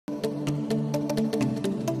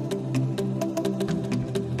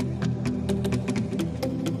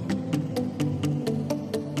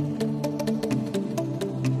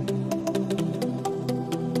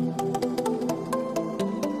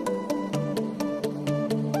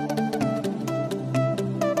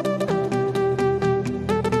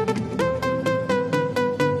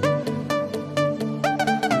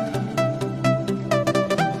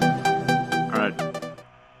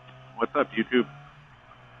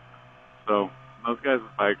So those guys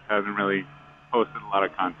with bikes hasn't really posted a lot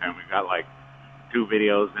of content. We've got like 2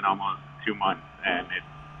 videos in almost 2 months, and it's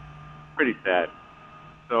pretty sad.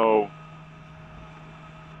 So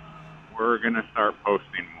we're gonna start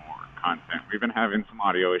posting more content. We've been having some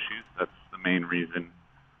audio issues. That's the main reason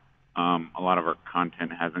a lot of our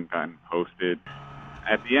content hasn't gotten posted.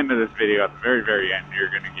 At the end of this video, at the very, very end, you're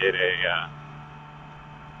gonna get a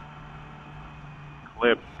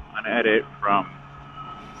clip, an edit from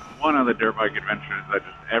one of the dirt bike adventures that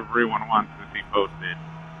just everyone wants to see posted.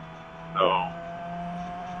 So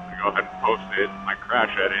I go ahead and post it, my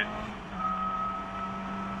crash edit.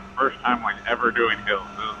 First time like ever doing hills.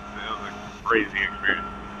 It was a crazy experience.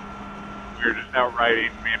 We were just out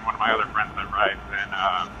riding, me and one of my other friends that rides,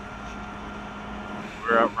 and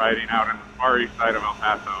we were out riding out in the far east side of El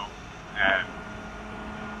Paso, and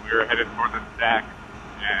we were headed toward the stack,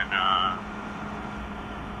 and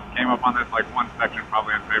came up on this like one section,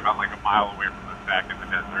 probably I'd say about like a mile away from the stack in the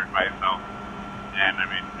desert by itself. And I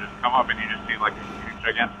mean, just come up and you just see like a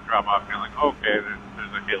gigantic drop off, and you're like, okay,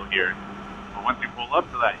 there's a hill here. But once you pull up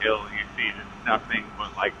to that hill, you see just nothing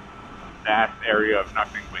but like vast area of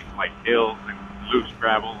nothing but like hills and loose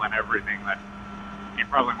gravel and everything that you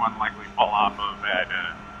probably wouldn't likely fall off of at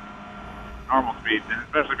normal speeds. And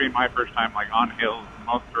especially being my first time like on hills,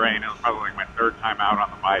 most terrain, it was probably like my 3rd time out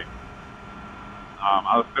on the bike.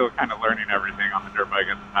 I was still kind of learning everything on the dirt bike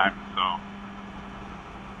at the time, so,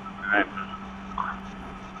 and then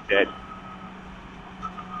just dead.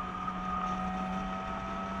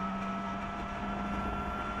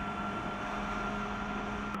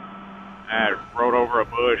 I rode over a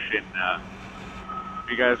bush, and if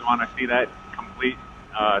you guys want to see that complete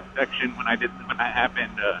section when that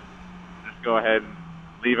happened, just go ahead and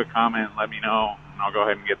leave a comment, let me know, and I'll go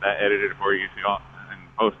ahead and get that edited for you so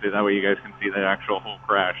posted. That way you guys can see the actual whole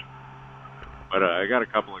crash. But I got a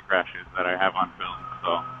couple of crashes that I have on film,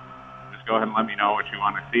 so just go ahead and let me know what you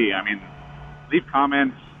want to see. I mean, leave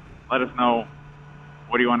comments, let us know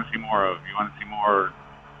what do you want to see more of. You want to see more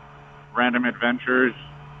random adventures,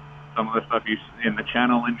 some of the stuff you see in the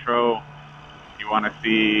channel intro. You want to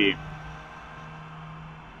see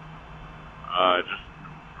just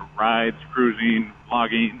rides, cruising,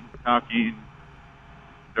 vlogging, talking,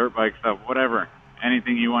 dirt bike stuff, whatever.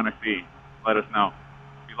 Anything you want to see, let us know.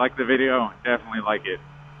 If you like the video, definitely like it.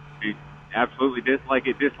 If you absolutely dislike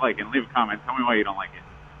it, dislike it, and leave a comment. Tell me why you don't like it.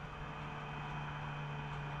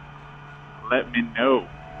 Let me know.